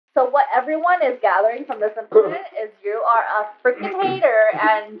So what everyone is gathering from this incident is you are a freaking hater,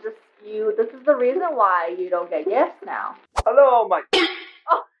 and just you. This is the reason why you don't get gifts now. Hello, my.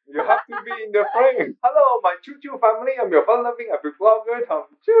 Oh. You have to be in the frame. Hello, my Choo Choo family. I'm your fun-loving epic vlogger, Tom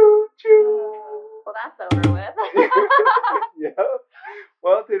Choo Choo. Well, that's over with. Yeah.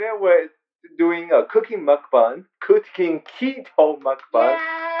 Well, today we're doing a cooking mukbang, cooking keto mukbang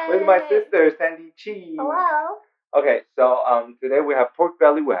with my sister Sandy Chi. Hello. Okay, so today we have pork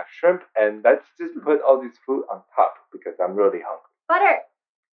belly, we have shrimp, and let's just put all this food on top because I'm really hungry. Butter.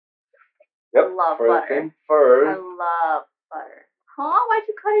 Yep. I love first butter. Thing first. I love butter. Huh? Why'd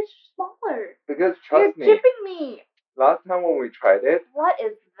you cut it smaller? Because trust me. You're chipping me. Last time when we tried it, what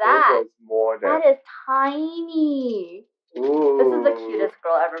is that? It was more than. That is tiny. Ooh. This is the cutest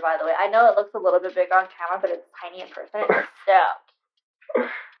girl ever, by the way. I know it looks a little bit big on camera, but it's tiny in person. It's so.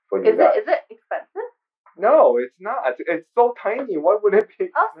 Is it expensive? No, it's not. It's so tiny. Why would it be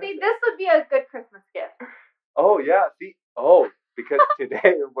expensive? Oh, see, this would be a good Christmas gift. Oh, yeah. See, because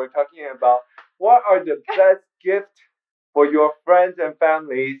today we're talking about what are the best gifts for your friends and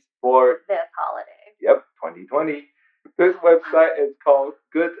families for this holiday. Yep, 2020. This website is called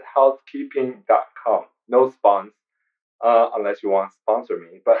goodhousekeeping.com. No spons, unless you want to sponsor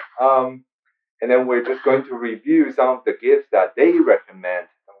me. But and then we're just going to review some of the gifts that they recommend.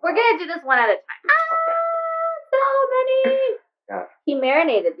 We're gonna do this one at a time. So many. Yeah. He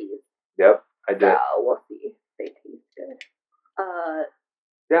marinated these. Yep, I did. So we'll see if they taste good.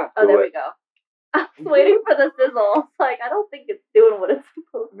 Yeah. Oh, there we go. I was waiting for the sizzle. It's like, I don't think it's doing what it's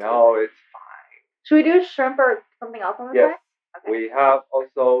supposed to. No, it's fine. Should we do shrimp or something else on the Yes. side? Okay. We have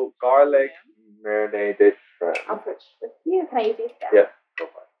also garlic marinated shrimp. I'll switch with you. Can I use these? Yes, go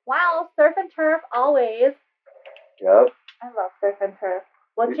for it. Wow, surf and turf always. Yep. I love surf and turf.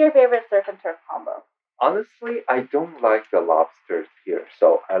 What's your favorite surf and turf combo? Honestly, I don't like the lobsters here,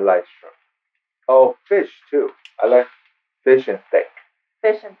 so I like shrimp. Oh, fish too. I like fish and steak.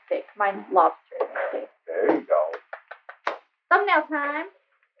 Fish and steak. Mine's lobster and steak. There you go. Thumbnail time.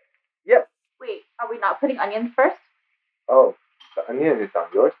 Yes. Wait, are we not putting onions first? Oh, the onion is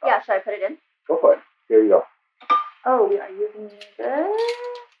on your side. Yeah, should I put it in? Go for it. Here you go. Oh, we are using this.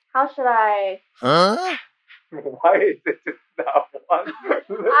 How should I? Huh? Why is it just that one?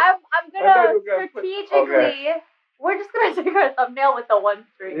 I'm gonna strategically. We're just gonna take our thumbnail with the one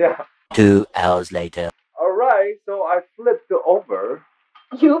string. Yeah. 2 hours later. All right, so I flipped it over.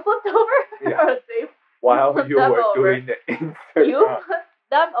 You flipped over? Yeah. Or they While flipped you them were over? doing the insert. You flipped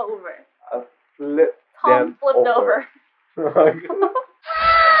them over. I flipped Tom them flipped over.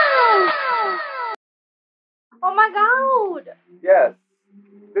 Oh my god! Yes,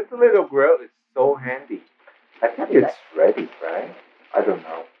 this little grill is so handy. I think it's ready, right? I don't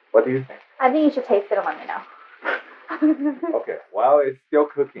know. What do you think? I think you should taste it and let me know. Okay, while it's still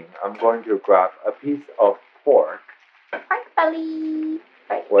cooking, I'm going to grab a piece of pork Pork belly.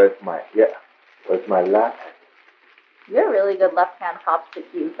 Right. with my left hand. You're a really good left-hand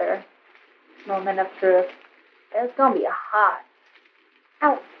chopstick user. Moment of truth. It's gonna be hot.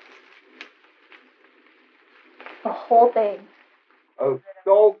 Ow. The whole thing. Oh,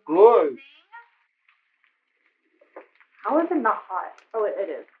 so good. How is it not hot? Oh, it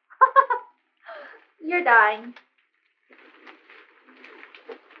is. You're dying.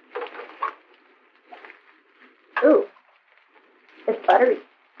 Ooh. It's buttery.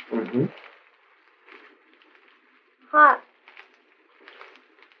 Mm-hmm. Hot.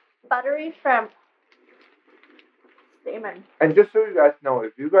 Buttery shrimp. Salmon. And just so you guys know,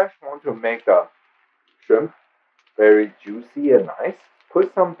 if you guys want to make the shrimp very juicy and nice,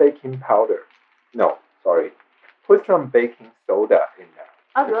 put some baking powder. No, sorry. Put some baking soda in there.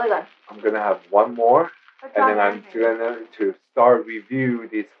 That's really good. I'm gonna have one more, and then I'm gonna to start review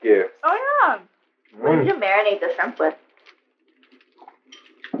these gifts. Oh yeah. What did you marinate the shrimp with?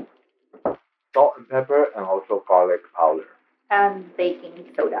 Salt and pepper, and also garlic powder. And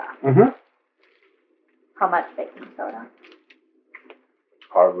baking soda. Mm-hmm. How much baking soda?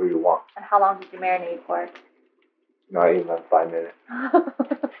 However you want. And how long did you marinate for? Not even 5 minutes.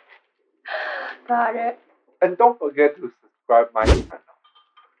 Got it. And don't forget to subscribe my channel.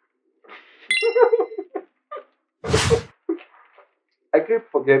 I keep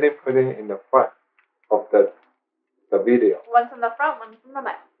forgetting putting it in the front of the video. One's in the front, one's in the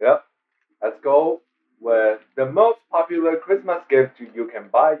back. Yep. Let's go with the most popular Christmas gift you can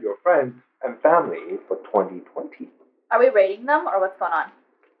buy your friends and family for 2020. Are we rating them or what's going on?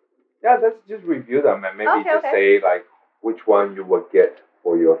 Yeah, let's just review them and maybe Okay. say like which one you would get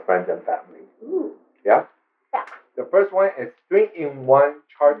for your friends and family. Ooh. Yeah? Yeah. The first one is 3-in-1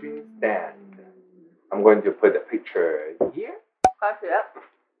 charging stand. I'm going to put a picture here. Copy it.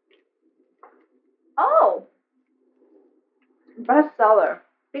 Oh, bestseller.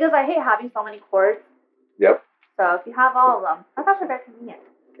 Because I hate having so many cords. Yep. So if you have all of them, that's actually very convenient.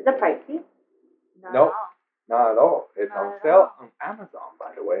 Is it pricey? Nope. Not at all. It's Not on at sale all. on Amazon,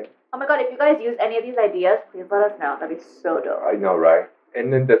 by the way. Oh my god, if you guys use any of these ideas, please let us know. That'd be so dope. I know, right?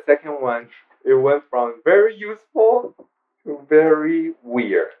 And then the second one, it went from very useful to very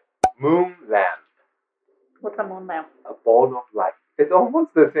weird. Moon lamp, What's a moon lamp? a ball of light. It's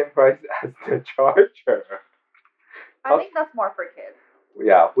almost the same price as the charger. I think that's more for kids.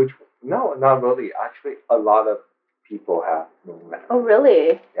 Yeah, which no, not really. Actually, a lot of people have moon lamps. Oh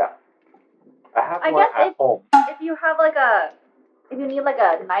really? I have I one guess at home. If you have if you need like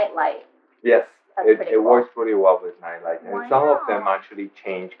a night light, Yes, that's pretty it cool. works really well with nightlight, and some of them Wow. actually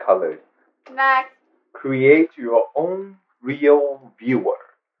change colors. Next. Create your own real viewer.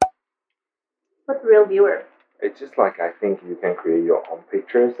 What's real viewer? It's just like I think you can create your own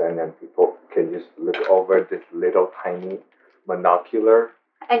pictures, and then people can just look over this little tiny monocular.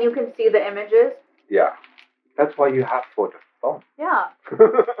 And you can see the images. Yeah, that's what you have for the phone. Yeah.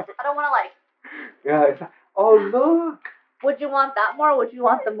 I don't want to like. Yeah, it's like, oh look, Would you want that more, or would you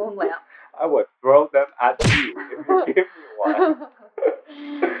want the moon lamp? I would throw them at you if you give me one.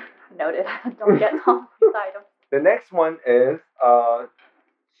 Noted. Don't get Tom item. The next one is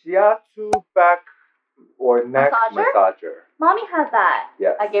shiatsu back or neck Massager? massager. Mommy has that.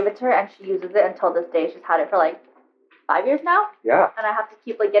 Yes. I gave it to her, and she uses it until this day. She's had it for like 5 years now, Yeah. and I have to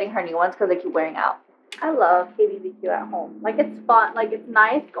keep like getting her new ones because they keep wearing out. I love KBBQ at home. Like it's fun. Like it's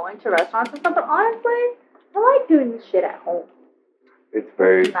nice going to restaurants and stuff. But honestly, I like doing this shit at home. It's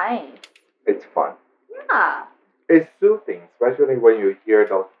very, Nice. it's fun. Yeah. It's soothing, especially when you hear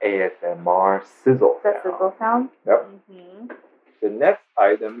those ASMR sizzle The sounds. sizzle sound. Yep. Mm-hmm. The next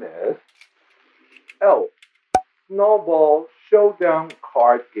item is Elf Snowball Showdown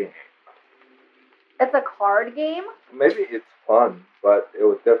card game. It's a card game. Maybe it's fun, but it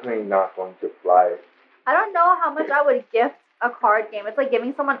was definitely not going to fly. I don't know how much I would gift a card game. It's like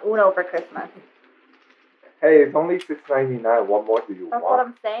giving someone Uno for Christmas. Hey, it's only $6.99. What more do you That's what want?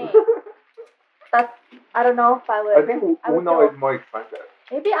 I'm saying. I don't know if I would. I think I would Uno go- is more expensive.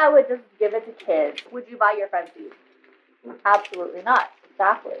 Maybe I would just give it to kids. Would you buy your friends these? Absolutely not.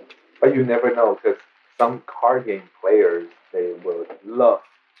 Exactly. But you never know, because some card game players, they would love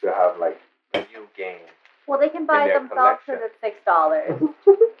to have like a new game. Well, they can buy it their themselves because collection. it's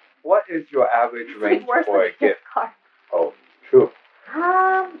 $6. What is your average range It's worse for than a gift? card. Oh, true.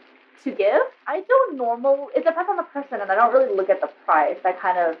 To give? I don't it depends on the person, and I don't really look at the price. I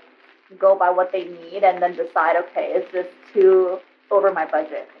kind of go by what they need and then decide, okay, is this too over my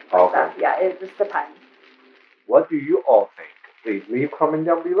budget? Okay. So, yeah, it just depends. What do you all think? Please leave a comment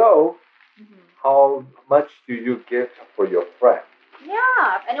down below. How much do you give for your friend? Yeah,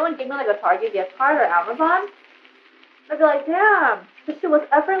 if anyone gave me like a Target gift card or Amazon, I'd be like, damn, this shit was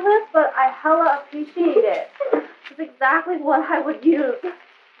effortless, but I hella appreciate it. It's exactly what I would use.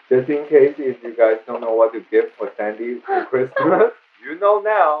 Just in case if you guys don't know what to give for Sandy for Christmas, you know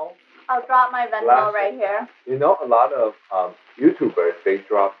now. I'll drop my Venmo Last- right here. You know, a lot of YouTubers, they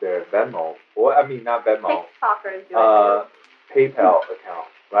drop their Venmo, or I mean not Venmo, TikTokers do it PayPal account,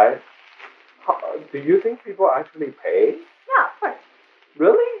 right? Do you think people actually pay? too. Yeah, of course.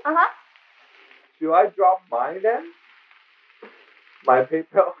 Really? Uh-huh. Should I drop mine then? My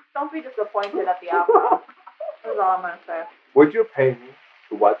PayPal? Don't be disappointed at the outcome. That's all I'm going to say. Would you pay me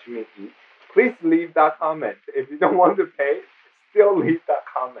to watch me eat? Please leave that comment. If you don't want to pay, still leave that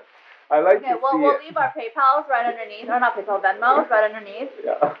comment. I like Okay, to well, see we'll it. leave our PayPals right underneath, or not PayPal, Venmos right underneath.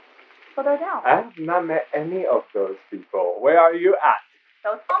 Yeah. So they're down. I have not met any of those people. Where are you at?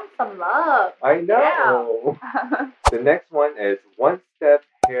 Show Tom some love. I know. The next one is one-step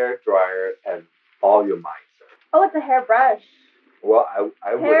hair dryer and volumizer. Oh, it's a hairbrush. Well,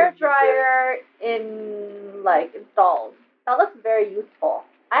 I would Hair dryer installed. That looks very useful.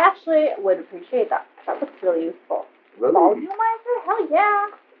 I actually would appreciate that. That looks really useful. Really? Volumizer? Hell yeah.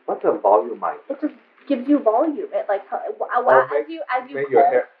 What's a volumizer? It just gives you volume. It like as you Make comb, your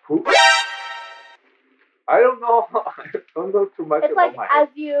hair poop? I don't know. I don't know too much it's about like my as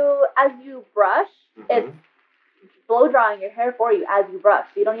you brush, it's blow drying your hair for you as you brush.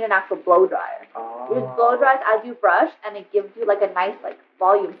 So you don't need an actual blow dryer. You just blow dries as you brush, and it gives you like a nice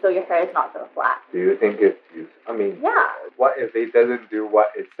volume, so your hair is not so flat. Do you think it's useful? I mean, Yeah. what if it doesn't do what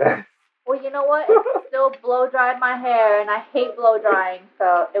it says? Well, you know what? It still blow dried my hair, and I hate blow drying,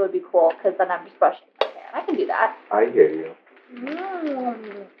 so it would be cool because then I'm just brushing my hair. I can do that. I hear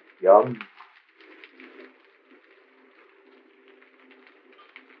you. Yum.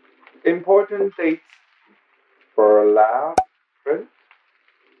 Important dates for lab print.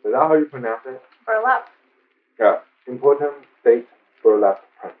 Is that how you pronounce it? Burlap. Yeah, important date burlap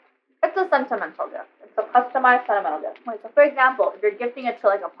print. It's a sentimental gift. It's a customized sentimental gift. Wait, so for example, if you're gifting it to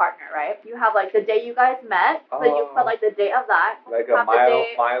like a partner, right? You have like the day you guys met, so you put like the date of that. Like have a the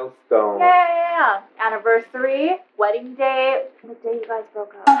date. milestone. Yeah. Anniversary, wedding day, and the day you guys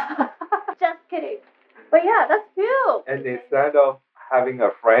broke up. Just kidding. But yeah, that's cute. And instead of having a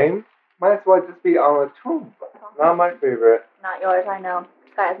frame, might as well just be on a tomb. Not my favorite. Not yours, I know.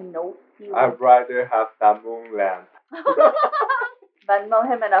 This guy has no feeling. I'd rather have that moon lamp. Venmo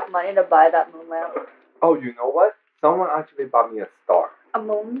him enough money to buy that moon lamp. Oh, you know what? Someone actually bought me a star. A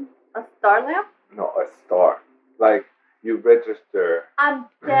moon? A star lamp? No, a star. Like, you register. I'm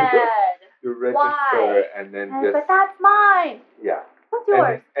dead. You register Why? and then And just... but that's mine. Yeah. What's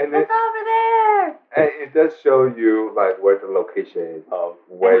yours? And It's over there. And it does show you, like, where the location is of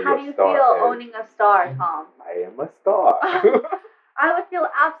where And how do your you star feel is. owning a star, Tom? I am a star. I would feel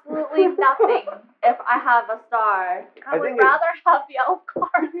absolutely nothing if I have a star. I would rather have the elf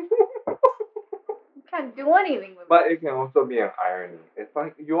card. You can't do anything with But it. it can also be an irony. It's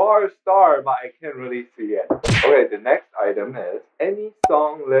like, you are a star, but I can't really see it. Okay, the next item is any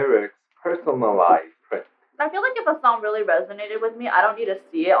song lyrics personalized print. I feel like if a song really resonated with me, I don't need to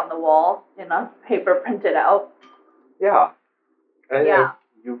see it on the wall in a paper printed out. Yeah. And Yeah.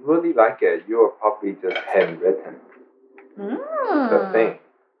 if you really like it, you are probably just handwritten the thing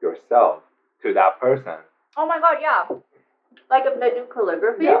yourself to that person. Oh my god, yeah. Like if they do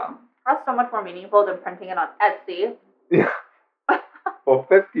calligraphy, Yeah. that's so much more meaningful than printing it on Etsy. Yeah. For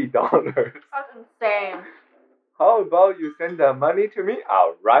 $50. That's insane. How about you send the money to me?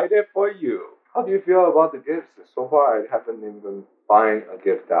 I'll write it for you. How do you feel about the gifts? So far, I haven't even found a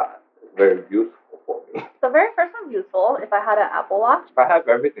gift that is very useful for me. The very first one's useful if I had an Apple Watch. I have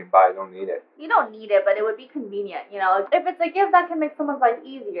everything, but I don't need it. You don't need it, but it would be convenient, you know. If it's a gift that can make someone's life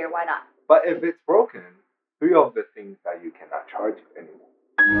easier, why not? But if it's broken, 3 of the things that you cannot charge anymore.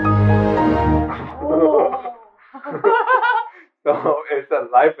 Oh. So it's a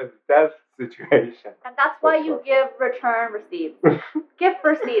life and death situation. And that's why you give return receipts. Gift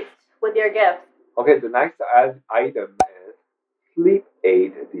receipts with your gifts. Okay, the next item is sleep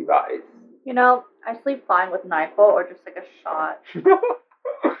aid device. You know, I sleep fine with NyQuil or just like a shot.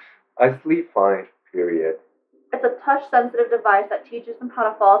 I sleep fine, period. It's a touch-sensitive device that teaches them how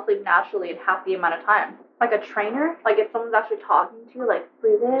to fall asleep naturally in half the amount of time. Like a trainer. Like if someone's actually talking to you, like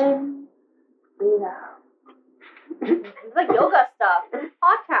breathe in, breathe out. It's like yoga stuff. It's a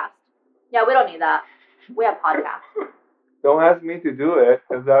podcast. Yeah, we don't need that. We have podcasts. Don't ask me to do it,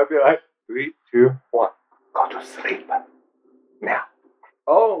 because I'll be like, 3, 2, 1, go to sleep. Now.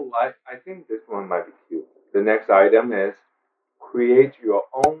 Oh, I think this one might be cute. The next item is create your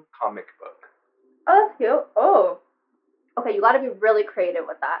own comic book. Oh, that's cute. Oh. Okay, you gotta be really creative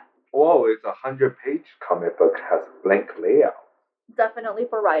with that. Whoa, it's a 100-page comic book, has blank layout. Definitely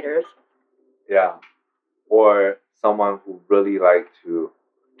for writers. Yeah. Or someone who really like to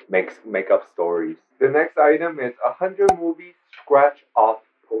make up stories. The next item is 100 movie scratch off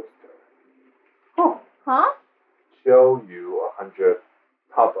poster. Oh. Huh? Show you 100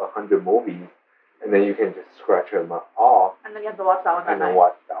 top 100 movies, and then you can just scratch them off And then you have to watch that one that and then night.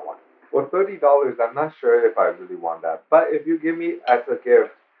 watch that one. For $30, I'm not sure if I really want that. But if you give me as a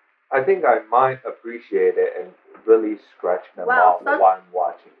gift, I think I might appreciate it and really scratch them off while I'm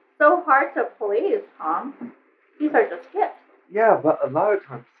watching. So hard to please, Tom. These are just gifts. Yeah, but a lot of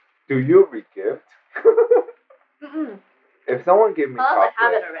times, do you regift? Mm-mm. If someone gave me Unless I have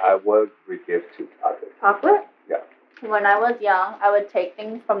chocolate, it already. I would regift to others. Chocolate? Yeah. When I was young, I would take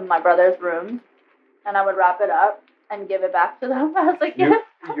things from my brother's room and I would wrap it up and give it back to them as a gift.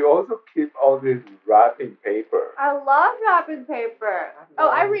 You also keep all this wrapping paper. I love wrapping paper. Oh,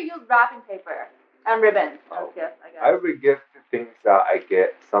 I reuse wrapping paper and ribbons as gifts, I guess. I regift things that I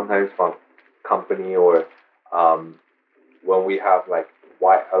get sometimes from company or when we have like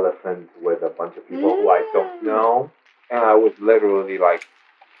white elephant with a bunch of people who I don't know, and I was literally like,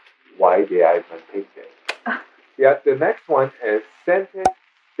 why did I even pick this? Yeah, the next one is scented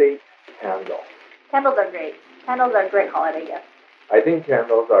state candle. Candles are great. Candles are a great holiday gift. I think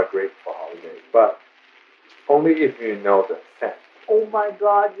candles are great for holidays, but only if you know the scent. Oh my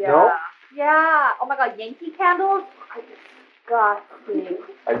god, yeah. No? Yeah. Oh my god, Yankee candles are disgusting.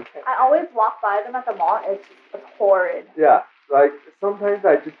 I can't. I always walk by them at the mall. It's horrid. Yeah, like sometimes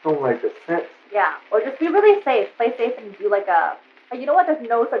I just don't like the scent. Yeah. Or just be really safe. Play safe and do like you know what? There's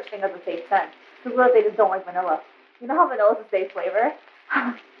no such thing as a safe scent. People they just don't like vanilla. You know how vanilla is a safe flavor?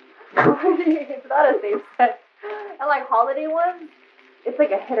 It's not a safe scent. And like holiday ones, it's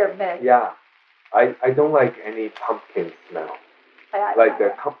like a hit or miss. Yeah, I don't like any pumpkin smell. Yeah, Like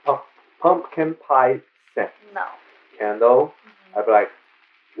the pumpkin pie scent No. candle, Mm-hmm. I'd be like,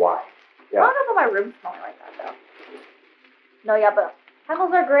 why? I Yeah. don't know if my room's smelling like that though. No, yeah, but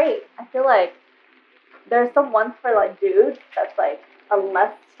candles are great. I feel like there's some ones for like dudes that's like a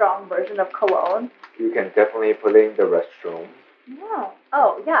less strong version of cologne. You can definitely put it in the restroom. No.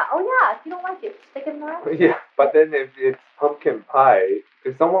 Oh yeah. Oh yeah. If you don't like it, stick it in the restroom. Yeah, but then if it's pumpkin pie,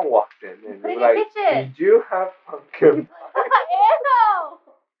 if someone walks in and Put it you're in your like, kitchen. did you have pumpkin pie?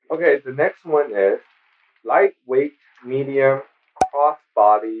 Ew. Okay, the next one is lightweight, medium,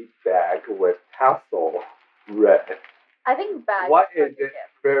 crossbody bag with tassel red. I think bags. What are is the it?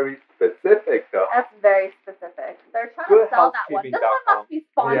 gift. Very specific though. That's very specific. They're trying Good to sell that one. This one housekeeping.com. must be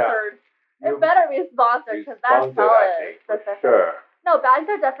sponsored. You- It better be sponsored you because that's sponsored, I how think, it for is. sure. No, bags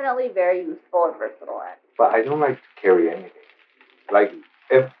are definitely very useful and versatile. But I don't like to carry anything. Like,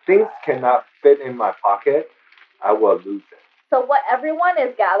 if things cannot fit in my pocket, I will lose it. So what everyone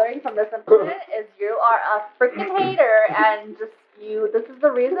is gathering from this incident is you are a freaking hater and just you. This is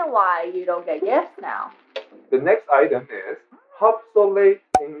the reason why you don't get gifts now. The next item is Hopsolate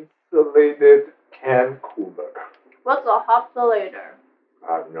insulated can cooler. What's a hopsolator?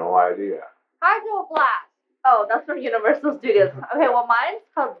 I have no idea. Hydro Blast. Oh, that's from Universal Studios. Okay, well mine's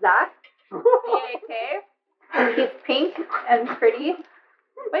called Zach. Z-A-K. He's pink and pretty.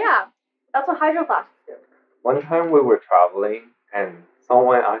 But yeah, that's what Hydro Blast is. One time we were traveling and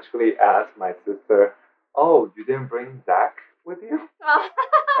someone actually asked my sister, "Oh, you didn't bring Zach with you?"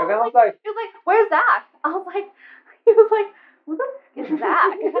 And then I was like, he was like, "Where's Zach?" I was like, he was like, "Who the f is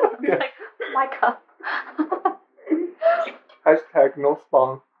Zach?" And I was like, Micah. hashtag no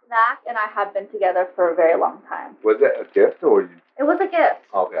spawn. Zach and I have been together for a very long time. Was it a gift or you? It was a gift.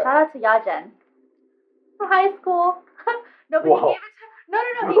 Okay. Shout out to Yajen. From high school. No, but Wow. he gave it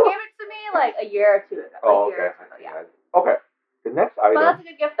to he gave it to me like a year or two ago. Oh, A year okay. or two ago, yeah. Okay. The next But item, that's a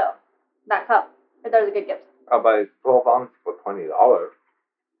good gift though. That cup. There's a good gift. but it's 12 ounces for $20.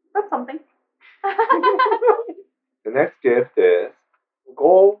 That's something. The next gift is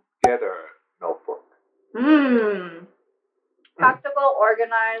Goal Getter notebook. Practical,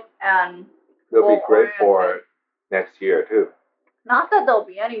 organized, and It'll be great goal-oriented. for next year too. Not that there'll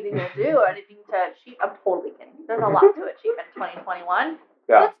be anything to do or anything to achieve. I'm totally kidding. There's a lot to achieve in 2021.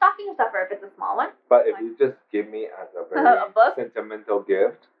 Yeah. Good stocking stuffer if it's a small one. But if you just give me as a very A book? sentimental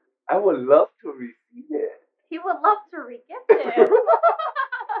gift, I would love to receive it. He would love to re-gift it.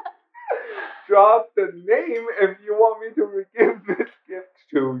 Drop the name if you want me to re-give this gift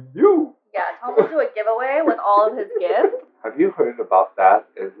to you. Yeah, Tom will do a giveaway with all of his gifts. Have you heard about that?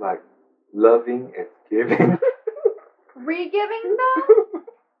 It's like loving is giving. Re-giving though?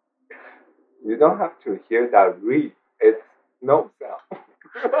 You don't have to hear that re. It's no sound.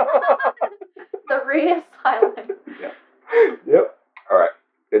 The re is silent. Yep. Alright.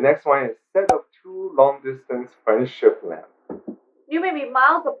 The next one is set of 2 long distance friendship lamps. You may be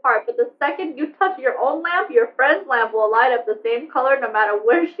miles apart, but the second you touch your own lamp, your friend's lamp will light up the same color no matter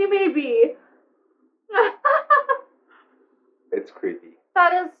where she may be. It's creepy.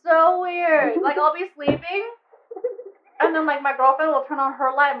 That is so weird. Like, I'll be sleeping, and then, like, my girlfriend will turn on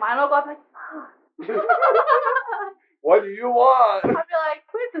her light, mine will go up, like, fuck. What do you want? I'll be like,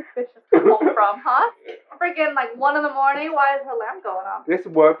 where'd this bitch just come home from, huh? Freaking, like, 1 in the morning, why is her lamp going off? This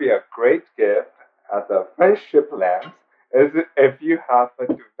would be a great gift as a friendship lamp is if you have a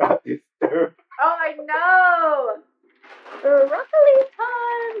do not disturb. Oh, I know! Broccoli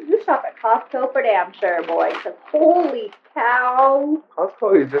time! You shop at Costco for damn sure, boy, because holy cow.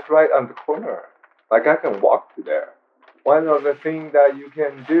 Costco is just right on the corner. Like I can walk to there. One of the things that you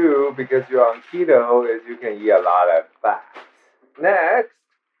can do because you're on keto is you can eat a lot of fats. Next,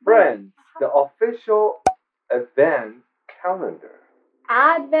 friends, the official advent calendar.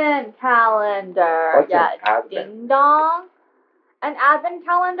 Advent calendar. What's yeah, an advent? ding dong. An advent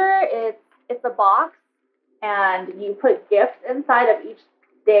calendar it's a box and you put gifts inside of each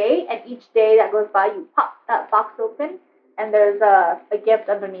day, and each day that goes by you pop that box open and there's a gift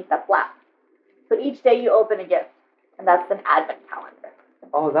underneath the flap. So each day you open a gift, and that's an advent calendar.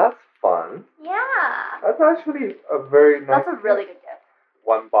 Oh, that's fun. Yeah. That's actually a very nice. That's a really good gift.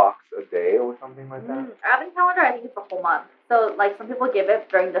 1 box a day or something like that. Advent calendar, I think it's the whole month. So, like, some people give it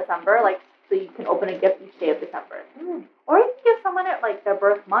during December, like, so you can open a gift each day of December. Or you can give someone it, like, their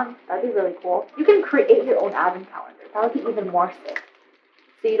birth month. That'd be really cool. You can create your own advent calendar. That would be even more sick.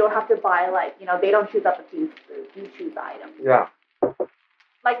 So you don't have to buy, like, you know, they don't choose up the pieces. You choose the item. Yeah.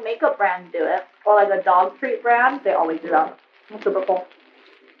 Like, makeup brands do it. Or, like, a dog treat brand, they always do that. It's super cool.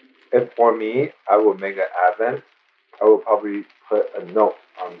 If for me, I would make an advent, I would probably put a note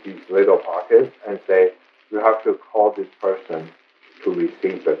on these little pockets and say, you have to call this person to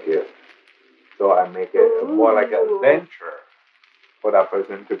receive the gift. So I make it more like an Ooh. adventure for that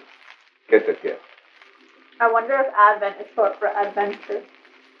person to get the gift. I wonder if Advent is short for adventure.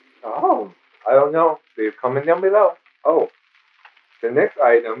 Oh, I don't know. Leave a comment down below. Oh, the next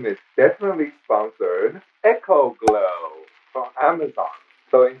item is definitely sponsored. Echo Glow from Amazon.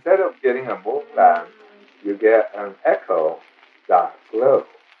 So instead of getting a move lamp, you get an Echo that glow.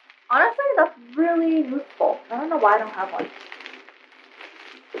 Honestly, that's really useful. I don't know why I don't have one.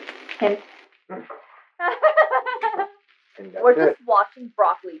 Hint. And that's We're it. just watching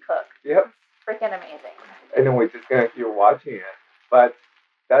broccoli cook. Yep. Freaking amazing. And then we're just gonna keep watching it. But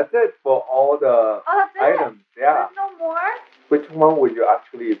that's it for all the Oh, that's it? items. Yeah. There's no more? Which one would you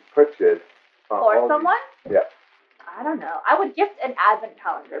actually purchase? from For all someone? these? Yeah. I don't know. I would gift an advent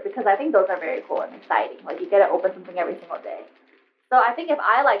calendar because I think those are very cool and exciting. Like you get to open something every single day. So I think if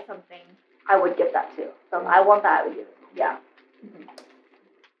I like something, I would gift that too. So if I want that, I would give it. Yeah.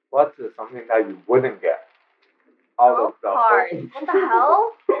 What's something that you wouldn't get? Out Elf of the cards. whole- What the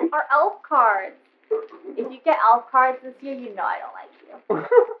hell? Are elf cards? If you get elf cards this year, you know I don't like you.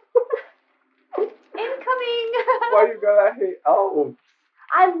 Incoming. Why you gonna hate elves?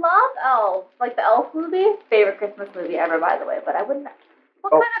 I love elves. Like the Elf movie. Favorite Christmas movie ever, by the way. But I wouldn't.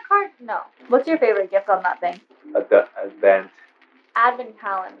 What kind of card? No. What's your favorite gift on that thing? The event. Advent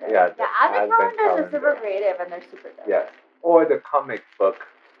calendar. Yeah, the Advent advent calendars are super calendar. creative and they're super good. Yes. Or the comic book.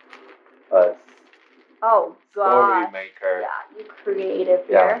 Oh Story gosh. maker. Yeah, you creative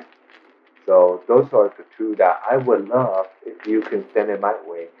Yeah. here. So those are the two that I would love if you can send it my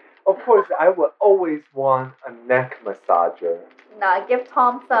way. Of course, I would always want a neck massager. Nah, give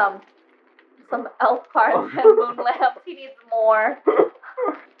Tom some elf cards and moon lamps. He needs more.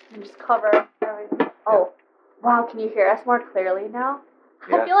 And just cover everything. Oh, wow! Can you hear us more clearly now?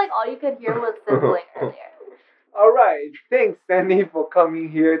 I Yes. feel like all you could hear was sizzling earlier. All right. Thanks, Sandy, for coming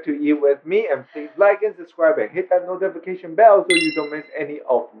here to eat with me. And please like and subscribe and hit that notification bell so you don't miss any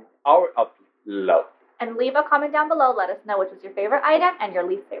of our uploads. And leave a comment down below. Let us know which was your favorite item and your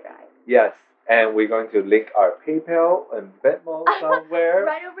least favorite item. Yes. And we're going to link our PayPal and Venmo somewhere.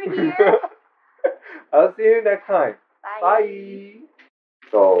 Right over here. I'll see you next time. Bye. Bye.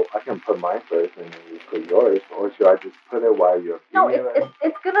 So I can put mine first and then you put yours, or should I just put it while you're No, eating it?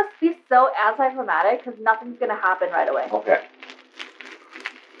 it's gonna be so anticlimactic because nothing's gonna happen right away. Okay.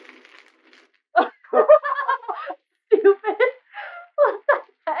 Stupid. What the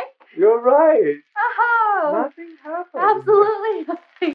heck? You're right. Oh, Nothing happened. absolutely